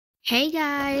Hey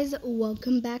guys,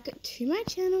 welcome back to my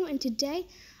channel, and today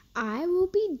I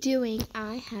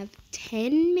have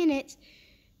 10 minutes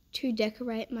to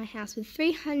decorate my house with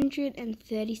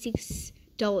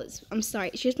 $336. I'm sorry,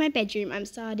 it's just my bedroom. I'm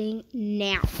starting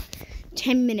now.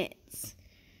 10 minutes.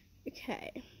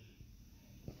 Okay.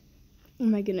 Oh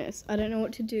my goodness, I don't know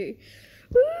what to do.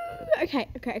 Woo! Okay.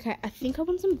 I think I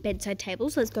want some bedside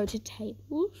tables. Let's go to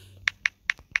tables.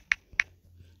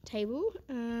 Table.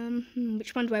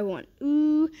 Which one do I want?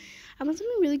 Ooh, I want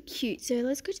something really cute. So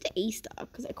let's go to the Easter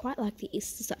because I quite like the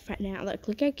Easter stuff right now. Like,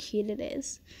 look how cute it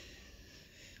is.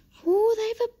 Oh,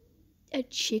 they have a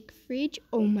chick fridge.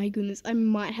 Oh my goodness, I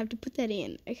might have to put that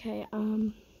in. Okay.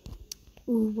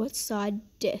 Ooh, what side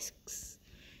desks?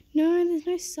 No, there's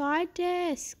no side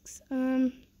desks.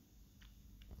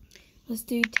 Let's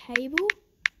do table.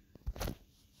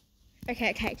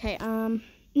 Okay. No,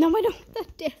 I don't want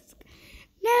that desk.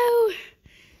 No.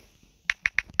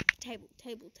 Table.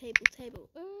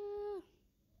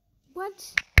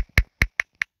 What?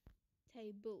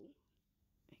 Table.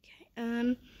 Okay.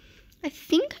 I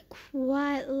think I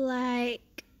quite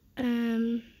like.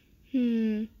 I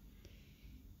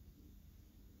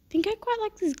think I quite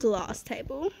like this glass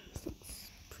table. This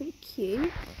looks pretty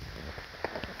cute.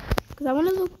 Because I want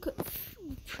to look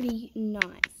pretty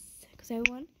nice. Because I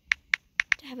want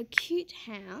to have a cute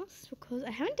house. Because I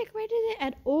haven't decorated it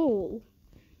at all.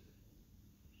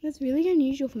 That's really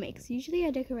unusual for me because usually I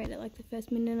decorate it like the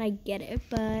first minute I get it,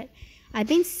 but I've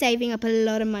been saving up a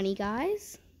lot of money,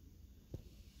 guys.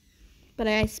 But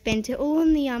I spent it all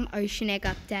on the Ocean Egg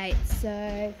update,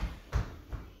 so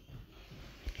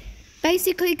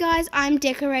basically, guys, I'm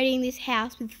decorating this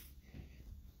house with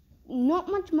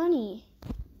not much money.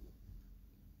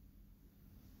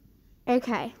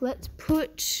 Okay, let's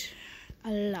put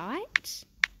a light.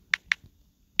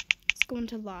 Let's go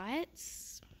into lights.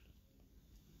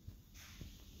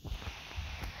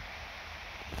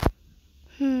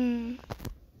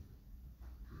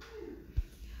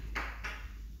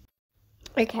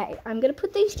 Okay, I'm going to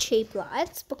put these cheap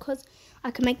lights because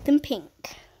I can make them pink.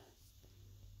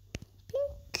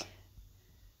 Pink.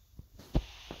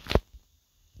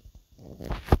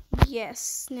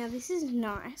 Yes, now this is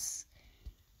nice.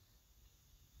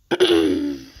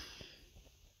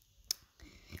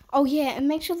 Oh yeah, and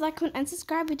make sure to like, comment, and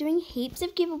subscribe. We're doing heaps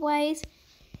of giveaways.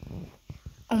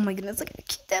 Oh my goodness, look how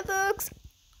cute that looks.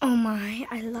 Oh my,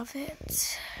 I love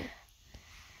it.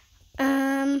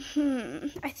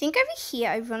 I think over here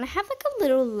I want to have like a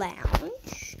little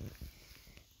lounge.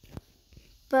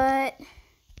 But I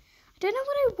don't know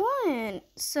what I want.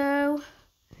 So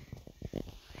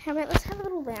how about let's have a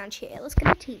little lounge here. Let's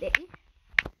get a TV.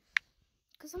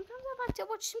 Because sometimes I like to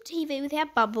watch some TV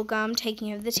without bubblegum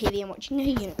taking over the TV and watching a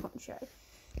unicorn show.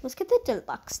 Let's get the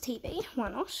deluxe TV. Why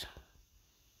not?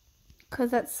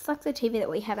 Because that's like the TV that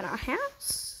we have in our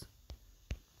house.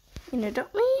 You know,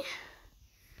 don't we?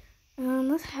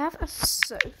 Let's have a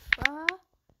sofa.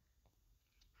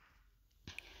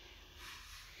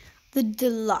 The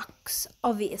deluxe,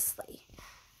 obviously.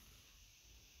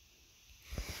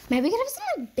 Maybe we could have some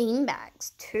like bean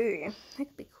bags too. That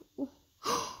could be cool.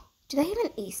 Do they have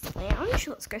an Easter lounge?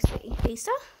 Let's go see.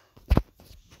 Easter?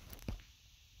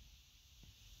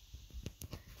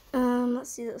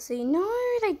 Let's see. No,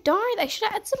 they don't. They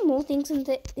should add some more things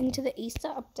into the Easter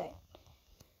update.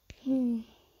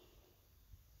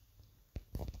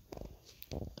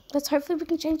 Let's hopefully we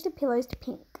can change the pillows to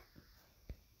pink.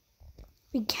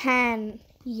 We can.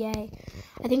 Yay.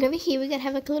 I think over here we could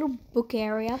have like a little book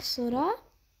area, sort of.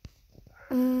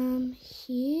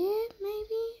 Here,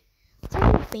 maybe? Let's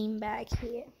have a beanbag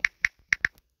here.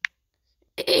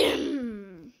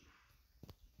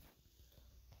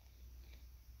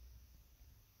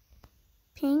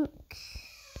 Pink.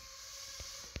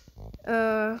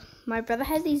 My brother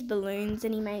has these balloons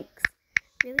and he makes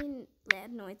really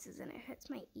loud noises and it hurts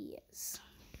my ears.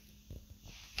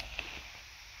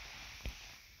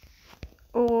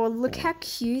 Oh, look how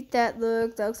cute that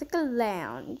looks. That looks like a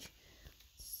lounge.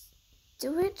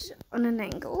 Do it on an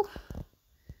angle.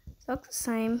 Does that look the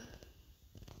same?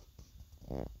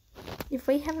 If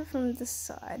we have it from this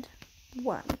side,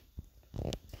 one.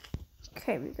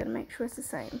 Okay, we've got to make sure it's the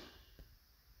same.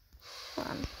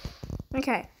 One.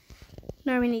 Okay.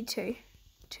 No, we need two.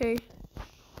 Two.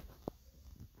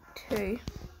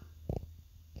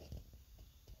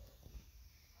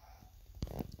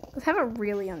 Let's have it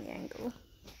really on the angle.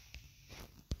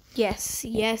 Yes.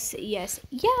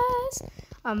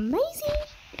 Amazing.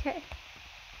 Okay.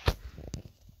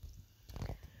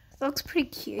 That looks pretty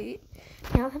cute.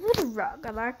 Now let's have a little rug.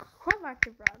 I quite like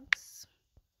the rugs.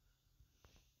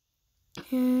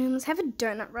 And let's have a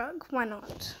donut rug. Why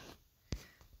not?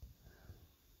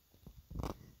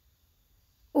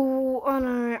 Oh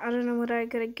no, I don't know what I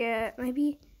gotta get.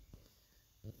 Maybe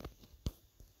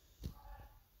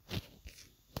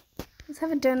let's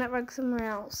have a donut rug somewhere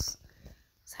else.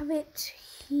 Let's have it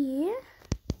here.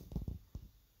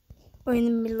 Or in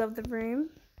the middle of the room.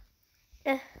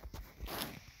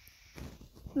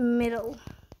 Middle.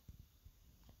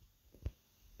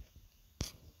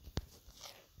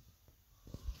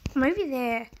 Maybe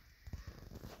there.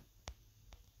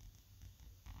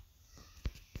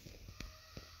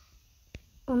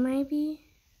 Or maybe...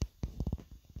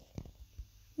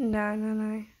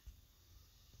 No.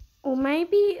 Or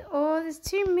maybe... Oh, there's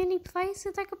too many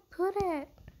places I could put it.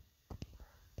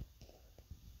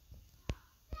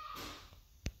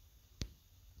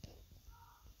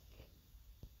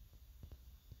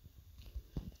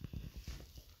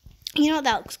 You know what?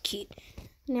 That looks cute.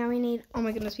 Now we need... Oh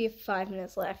my goodness, we have 5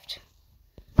 minutes left.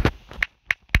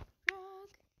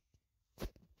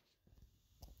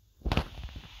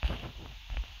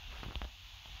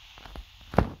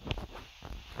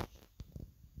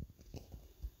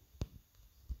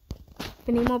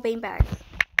 We need more beanbags.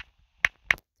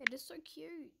 They're just so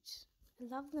cute. I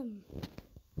love them.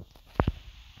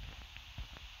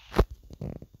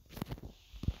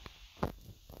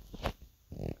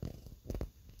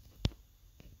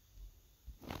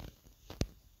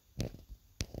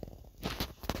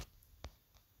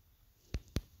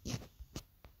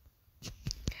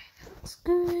 That's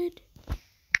good.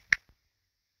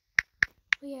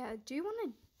 Oh yeah, I do want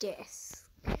a desk.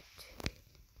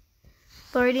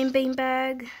 Loading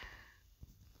beanbag.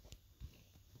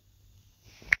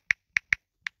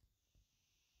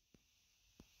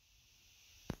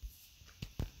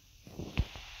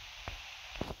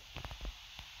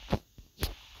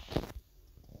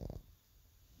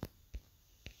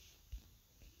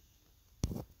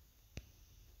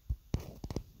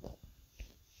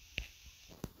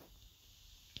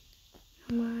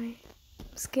 I'm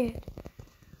scared.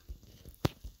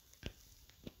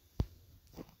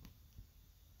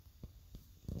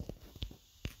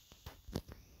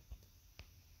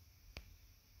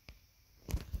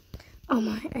 Oh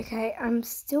my, okay, I'm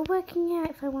still working out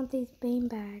if I want these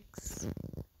beanbags.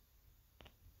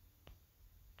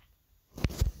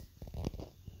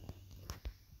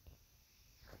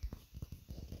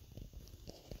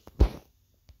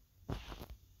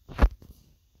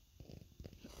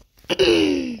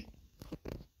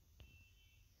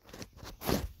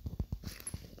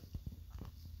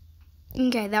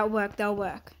 Okay, that'll work.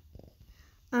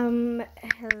 Hello,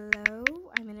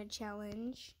 I'm in a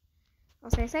challenge. I'll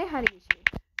say hi to YouTube.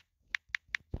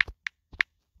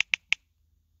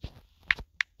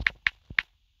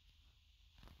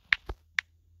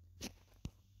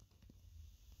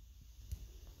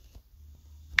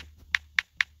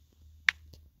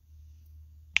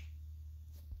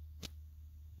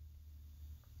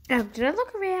 Oh, did I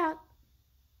look around?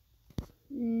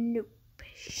 Nope,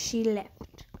 she left.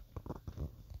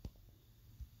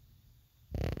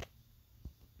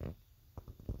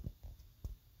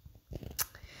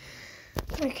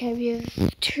 Okay, we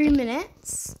have 2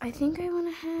 minutes. I think I want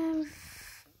to have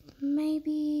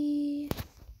maybe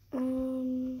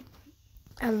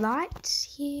a light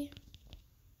here.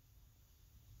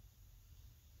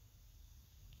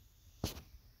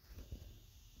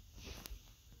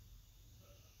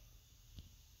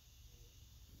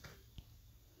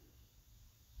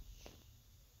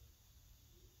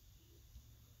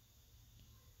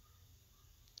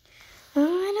 Oh,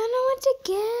 I don't know what to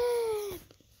get.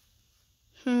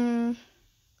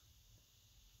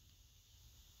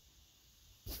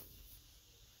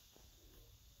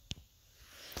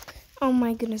 Oh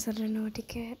my goodness, I don't know what to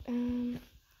get.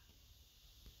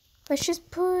 Let's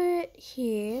just put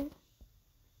here.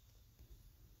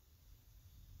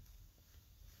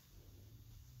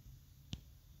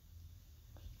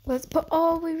 Let's put,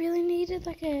 oh, we really needed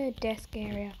like a desk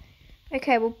area.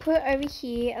 Okay, we'll put over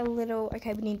here a little,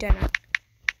 okay, we need donut.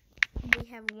 We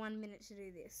have 1 minute to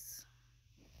do this.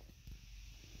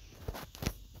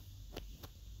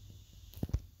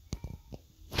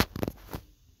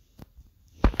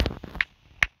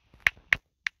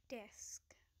 Desk.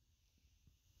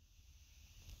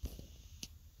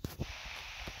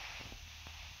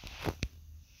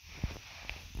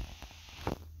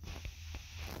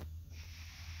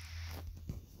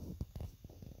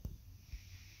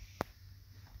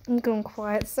 I'm going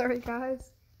quiet, sorry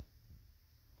guys.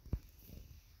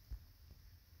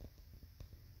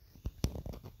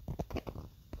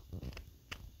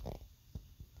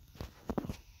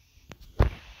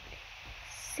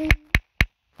 See?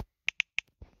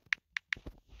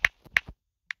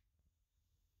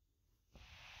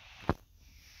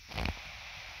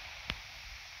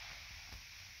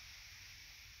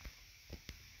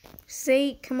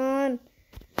 See, come on.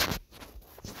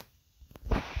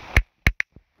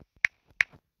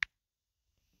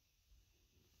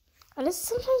 I just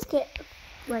sometimes get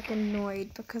like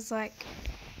annoyed because like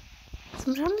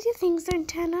sometimes your things don't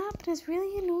turn up and it's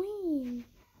really annoying.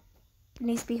 It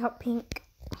needs to be hot pink.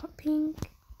 Hot pink.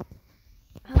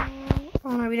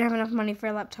 Oh no, we don't have enough money for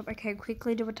a laptop. Okay,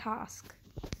 quickly do a task.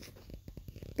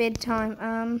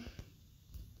 Bedtime.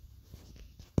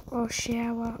 Or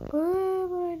shower. Oh,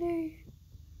 what do I do?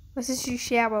 Let's just do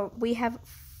shower. We have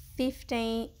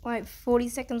 40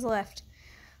 seconds left.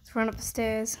 Let's run up the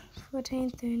stairs. 14,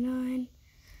 39,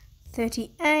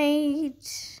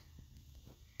 38,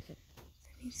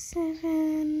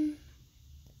 37,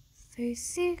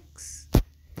 36,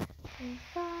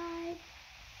 35,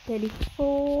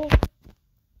 34.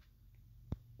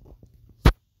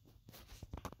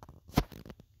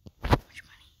 How much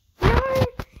money? No!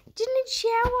 Didn't need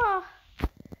shower!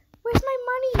 Where's my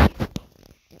money?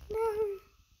 No.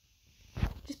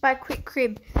 Just buy a quick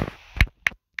crib.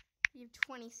 You have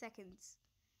 20 seconds.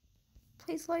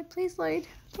 Please load, please load.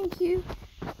 Thank you.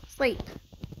 Sleep.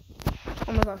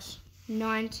 Oh my gosh.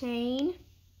 19,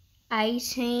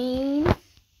 18,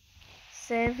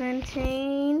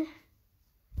 17,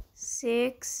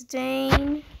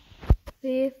 16,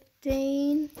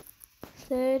 15,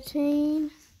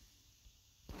 13,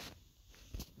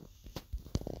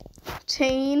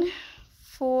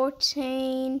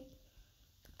 14,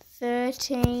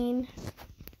 13,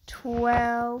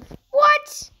 12.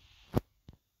 What?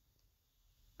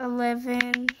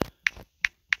 11,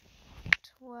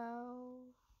 12.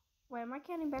 Wait, am I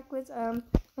counting backwards?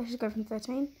 Let's just go from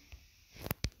 13.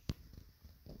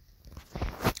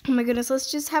 Oh my goodness,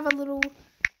 let's just have a little,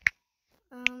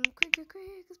 quick,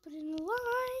 let's put it in the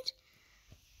light.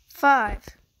 5,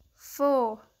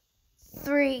 4,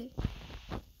 3,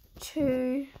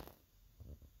 2,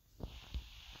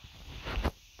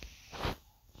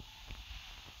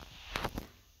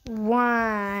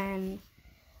 1.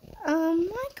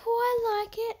 I quite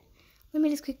like it. Let me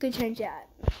just quickly change that.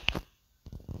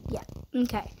 Yeah,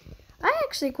 okay. I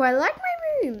actually quite like my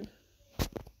room.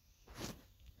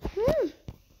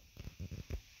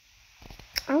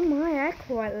 Oh my, I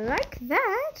quite like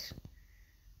that.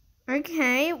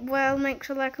 Okay, well, make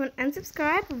sure to like, comment, and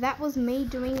subscribe. That was me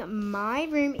doing my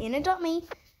room in Adopt Me.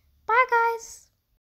 Bye, guys.